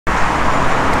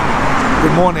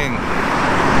Good morning.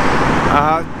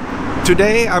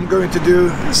 Today I'm going to do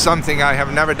something I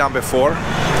have never done before.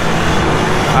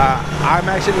 I'm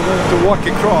actually going to walk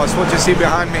across what you see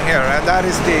behind me here, and that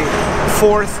is the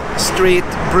 4th Street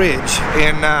Bridge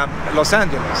in Los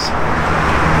Angeles.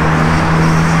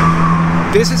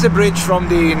 This is a bridge from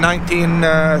the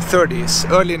 1930s,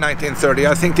 early 1930s.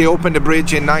 I think they opened the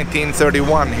bridge in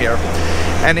 1931 here.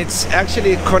 And it's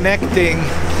actually connecting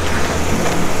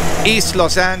East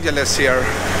Los Angeles here.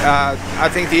 I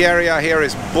think the area here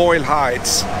is Boyle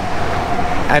Heights.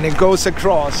 And it goes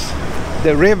across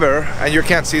the river, and you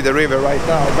can't see the river right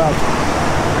now, but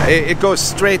it goes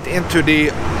straight into the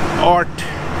art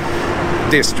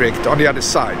district on the other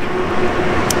side.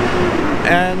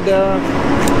 And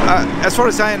as far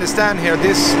as I understand here,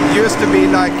 this used to be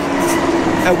like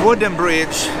a wooden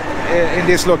bridge in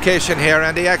this location here,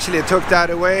 and they actually took that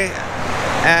away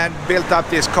and built up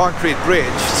this concrete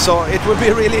bridge. So it would be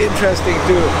really interesting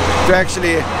to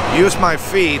actually use my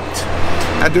feet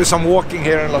and do some walking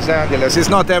here in Los Angeles. It's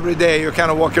not every day you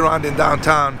kind of walk around in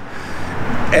downtown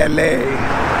LA,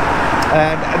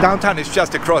 and downtown is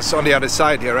just across on the other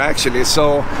side here actually.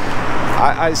 So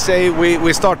I say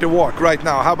we start the walk right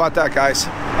now. How about that, guys?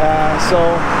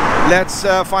 So let's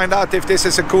find out if this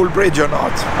is a cool bridge or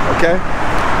not, okay?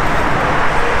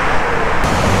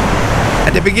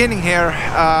 At the beginning here,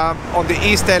 on the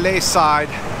East LA side,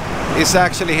 is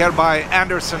actually here by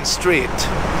Anderson Street.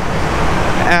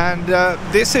 And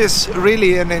this is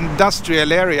really an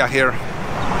industrial area here.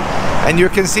 And you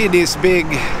can see these big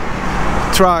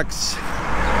trucks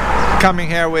coming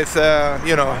here with,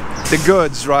 you know, the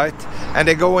goods, right? And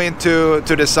they go into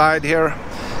the side here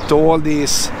to all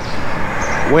these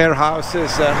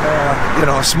warehouses and, you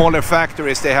know, smaller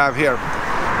factories they have here.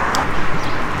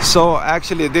 So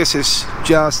actually this is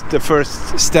just the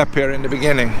first step here in the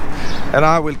beginning, and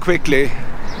I will quickly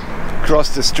cross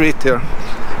the street here.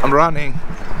 I'm running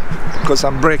because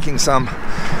I'm breaking some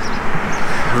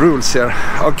rules here.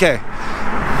 Okay,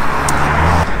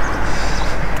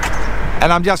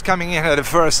 and I'm just coming in at the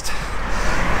first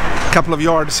couple of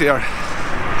yards here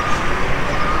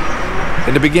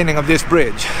in the beginning of this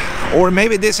bridge, or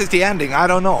maybe this is the ending, I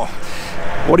don't know.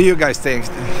 What do you guys think?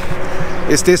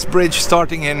 Is this bridge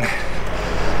starting in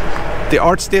the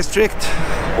Arts District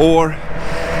or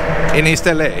in East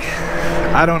LA?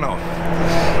 I don't know.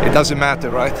 It doesn't matter,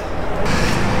 right?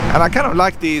 And I kind of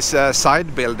like these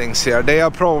side buildings here. They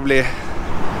are probably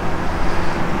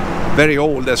very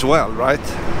old as well, right?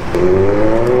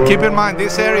 Keep in mind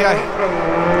this area.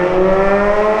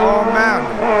 Oh man.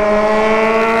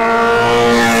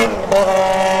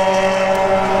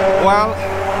 Well,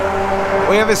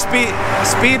 we have a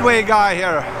speedway guy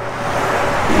here.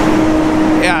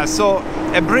 Yeah, so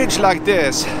a bridge like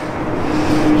this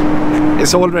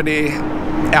is already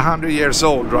 100 years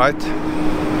old, right?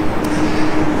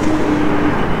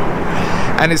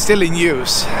 And it's still in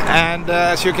use. And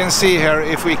as you can see here,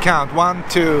 if we count 1,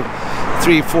 2,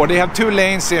 3, 4, they have 2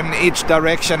 lanes in each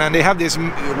direction, and they have this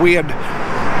weird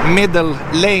middle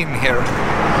lane here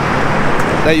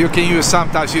that you can use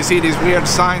sometimes. You see these weird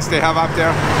signs they have up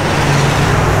there,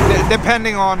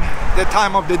 depending on the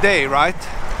time of the day, right?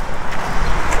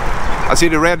 I see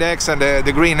the red X and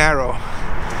the green arrow,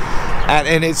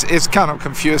 and it's kind of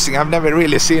confusing. I've never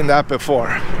really seen that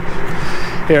before.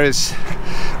 Here is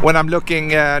when I'm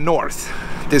looking north.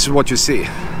 This is what you see.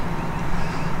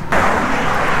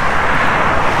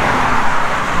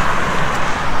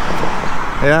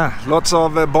 Yeah, lots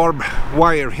of barbed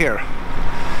wire here.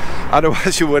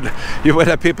 Otherwise you would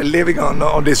have people living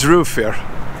on this roof here.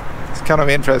 It's kind of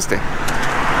interesting.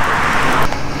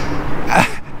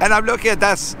 And I'm looking at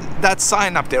that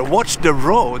sign up there. Watch the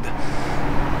road.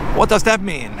 What does that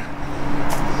mean?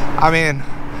 I mean,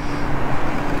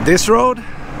 this road?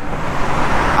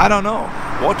 I don't know.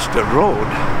 Watch the road.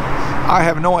 I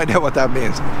have no idea what that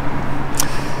means.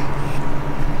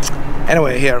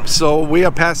 Anyway, here, so we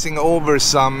are passing over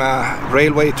some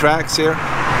railway tracks here.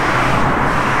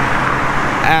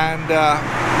 And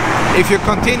if you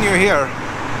continue here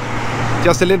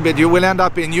just a little bit, you will end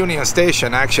up in Union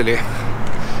Station actually.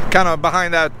 Kind of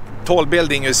behind that tall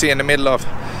building you see in the middle of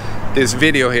this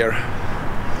video here.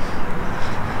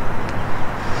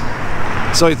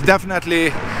 So it's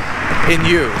definitely in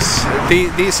use.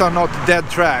 These are not dead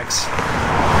tracks.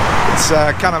 It's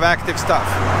kind of active stuff.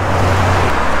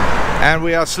 And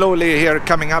we are slowly here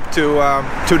coming up to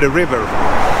the river.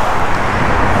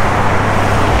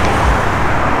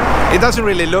 It doesn't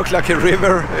really look like a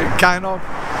river, kind of,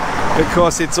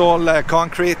 because it's all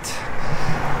concrete.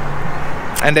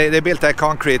 And they built that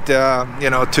concrete, you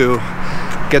know, to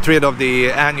get rid of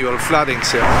the annual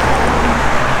floodings here.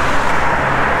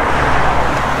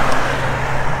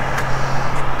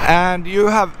 And you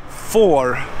have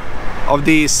 4 of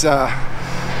these,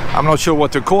 I'm not sure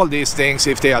what to call these things,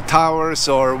 if they are towers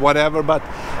or whatever, but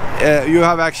you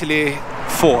have actually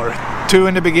 4. 2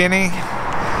 in the beginning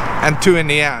and 2 in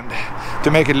the end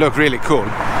to make it look really cool.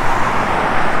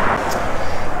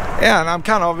 Yeah, and I'm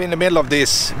kind of in the middle of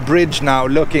this bridge now,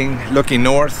 looking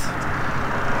north,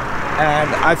 and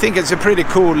I think it's a pretty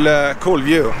cool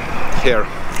view here.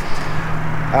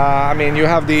 I mean, you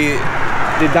have the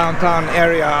downtown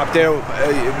area up there,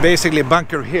 basically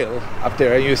Bunker Hill up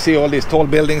there. You see all these tall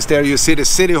buildings there. You see the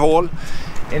City Hall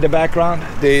in the background,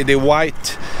 the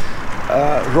white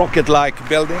rocket-like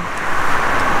building,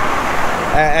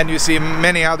 and you see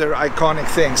many other iconic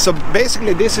things. So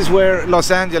basically this is where Los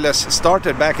Angeles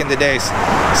started back in the days,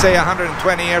 say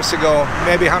 120 years ago,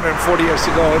 maybe 140 years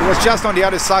ago. It was just on the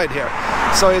other side here.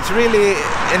 So it's really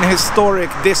an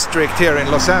historic district here in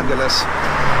Los Angeles.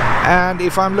 And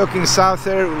if I'm looking south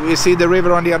there, we see the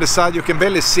river on the other side. You can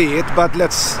barely see it, but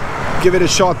let's give it a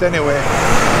shot anyway.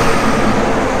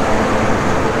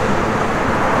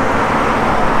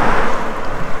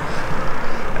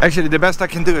 Actually, the best I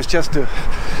can do is just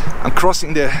I'm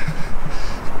crossing the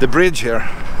bridge here.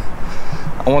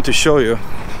 I want to show you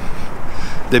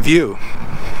the view.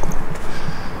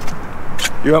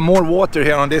 You have more water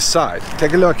here on this side.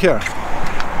 Take a look here.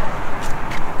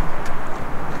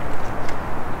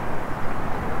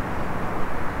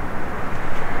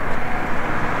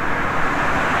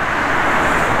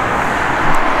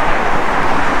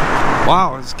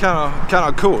 Wow, it's kind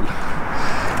of cool.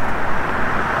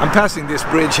 I'm passing this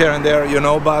bridge here and there, you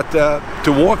know, but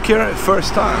to walk here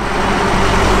first time.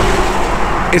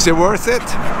 Is it worth it?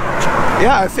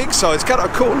 Yeah, I think so. It's kind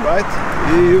of cool, right?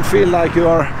 You feel like you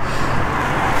are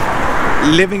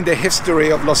living the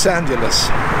history of Los Angeles.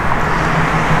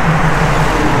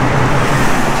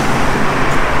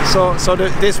 So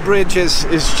this bridge is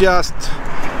just,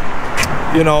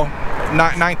 you know,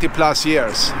 90 plus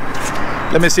years.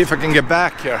 Let me see if I can get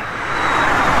back here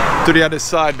to the other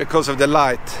side because of the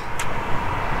light.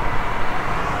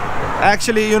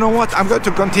 Actually, you know what? I'm going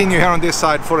to continue here on this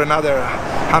side for another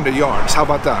 100 yards. How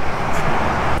about that?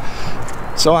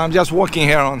 So I'm just walking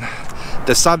here on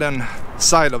the southern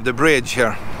side of the bridge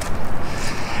here.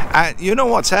 And you know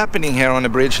what's happening here on a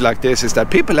bridge like this is that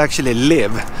people actually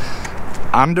live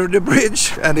under the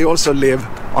bridge and they also live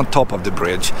on top of the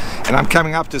bridge. And I'm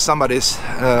coming up to somebody's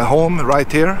home right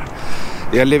here.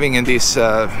 They are living in these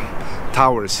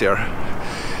towers here.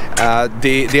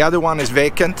 The other one is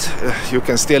vacant. You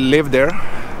can still live there.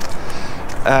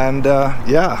 And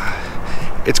yeah,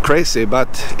 it's crazy, but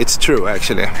it's true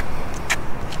actually.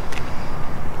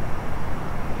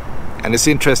 And it's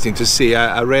interesting to see.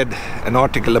 I read an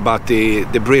article about the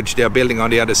bridge they are building on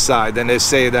the other side, and they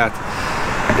say that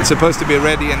it's supposed to be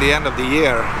ready in the end of the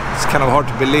year. It's kind of hard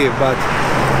to believe, but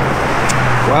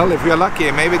well, if we are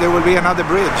lucky, maybe there will be another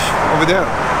bridge over there.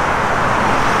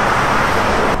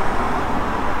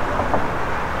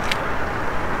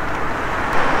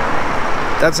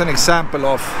 That's an example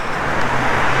of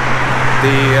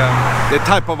the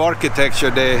type of architecture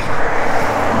they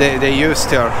used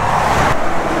here.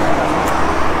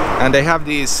 And they have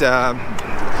these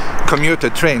commuter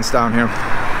trains down here.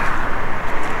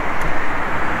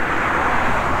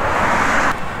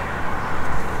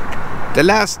 The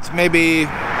last maybe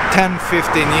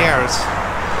 10-15 years,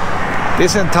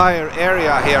 this entire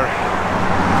area here,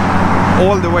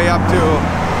 all the way up to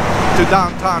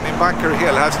downtown in Bunker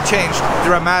Hill, has changed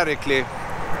dramatically,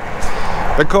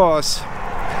 because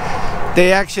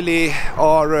they actually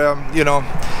are, you know,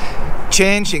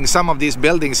 changing some of these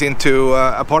buildings into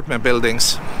apartment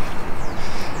buildings.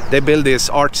 They build these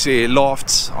artsy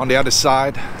lofts on the other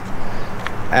side,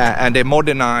 and they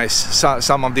modernize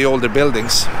some of the older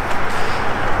buildings.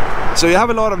 So you have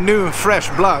a lot of new, fresh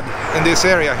blood in this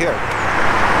area here.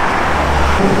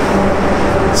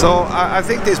 So I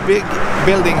think this big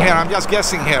building here, I'm just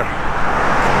guessing here,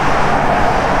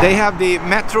 they have the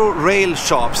metro rail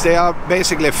shops. They are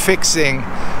basically fixing,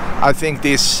 I think,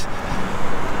 these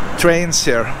trains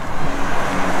here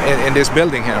in this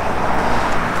building here.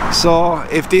 So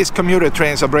if these commuter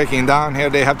trains are breaking down here,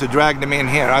 they have to drag them in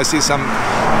here. I see some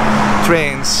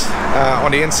trains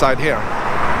on the inside here.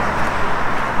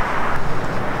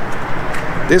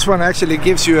 This one actually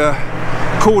gives you a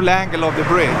cool angle of the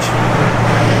bridge.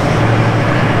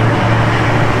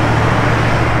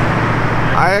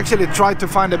 I actually tried to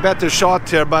find a better shot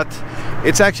here, but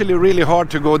it's actually really hard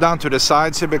to go down to the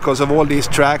sides here because of all these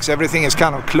tracks. Everything is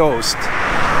kind of closed.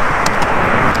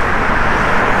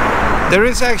 There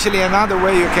is actually another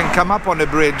way you can come up on the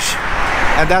bridge,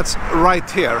 and that's right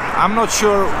here. I'm not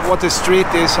sure what the street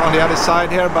is on the other side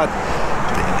here, but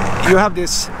you have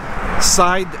this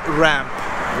side ramp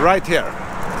right here.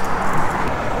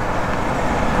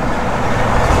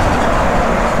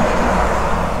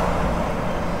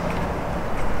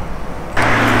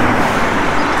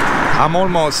 I'm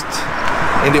almost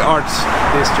in the arts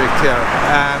district here,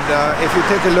 and if you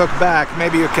take a look back,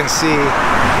 maybe you can see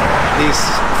these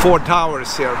 4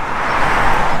 towers here.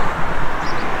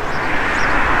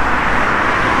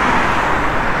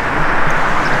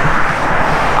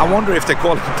 I wonder if they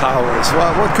call them towers.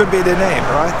 Well, what could be the name,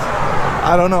 right?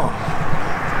 I don't know.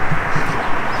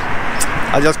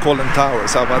 I just call them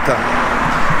towers. How about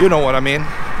that? You know what I mean.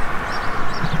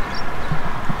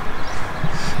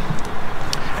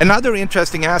 Another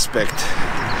interesting aspect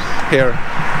here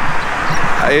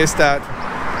is that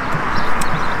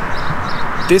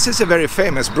this is a very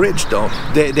famous bridge, though.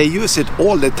 They use it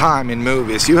all the time in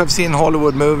movies. You have seen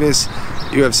Hollywood movies,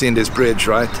 you have seen this bridge,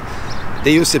 right?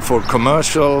 They use it for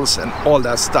commercials and all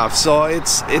that stuff. So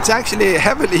it's actually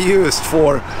heavily used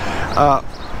for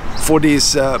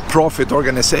these profit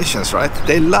organizations, right?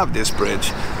 They love this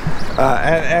bridge,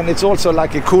 and it's also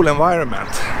like a cool environment.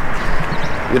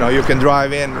 You know, you can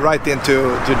drive in right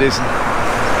into this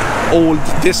old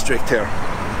district here,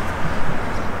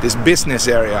 this business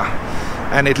area,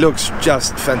 and it looks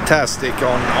just fantastic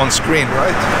on screen,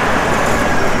 right?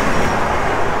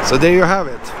 So there you have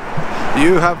it.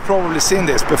 You have probably seen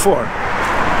this before.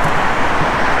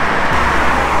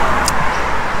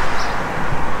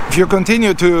 If you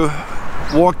continue to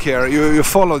walk here, you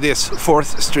follow this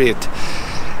 4th Street.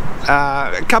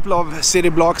 A couple of city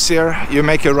blocks here, you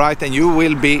make a right and you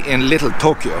will be in Little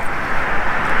Tokyo.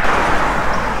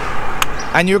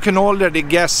 And you can already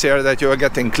guess here that you are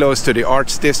getting close to the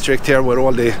arts district here, where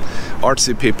all the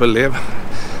artsy people live.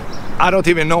 I don't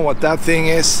even know what that thing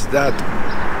is, that,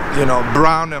 you know,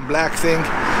 brown and black thing.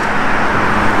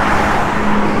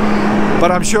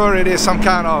 But I'm sure it is some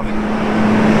kind of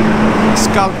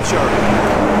sculpture.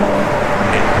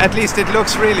 At least it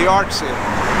looks really artsy.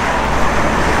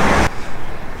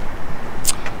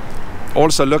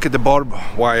 Also, look at the barbed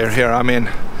wire here. I mean,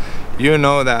 you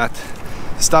know that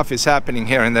stuff is happening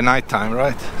here in the nighttime,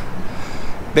 right?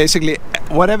 Basically,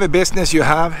 whatever business you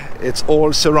have, it's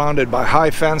all surrounded by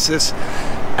high fences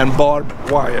and barbed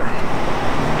wire.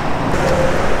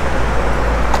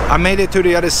 I made it to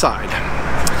the other side.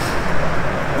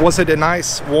 Was it a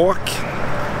nice walk?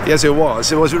 Yes, it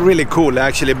was. It was really cool,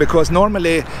 actually, because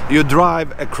normally you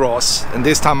drive across, and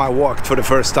this time I walked for the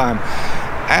first time.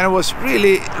 And it was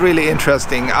really, really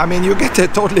interesting. I mean, you get a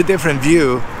totally different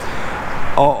view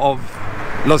of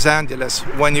Los Angeles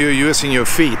when you're using your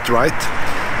feet, right?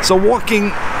 So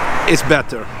walking is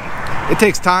better. It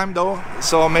takes time though,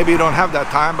 so maybe you don't have that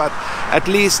time, but at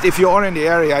least if you are in the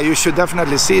area, you should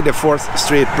definitely see the 4th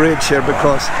Street Bridge here,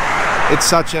 because it's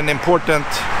such an important,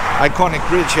 iconic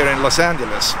bridge here in Los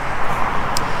Angeles.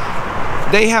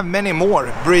 They have many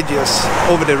more bridges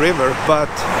over the river, but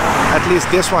at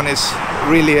least this one is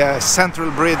really a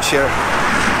central bridge here,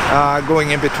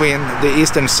 going in between the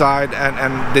eastern side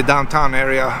and the downtown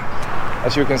area,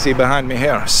 as you can see behind me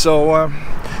here. So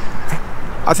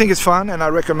I think it's fun, and I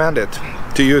recommend it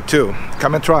to you too.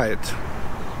 Come and try it.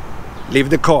 Leave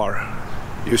the car,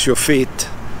 use your feet.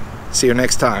 See you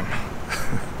next time.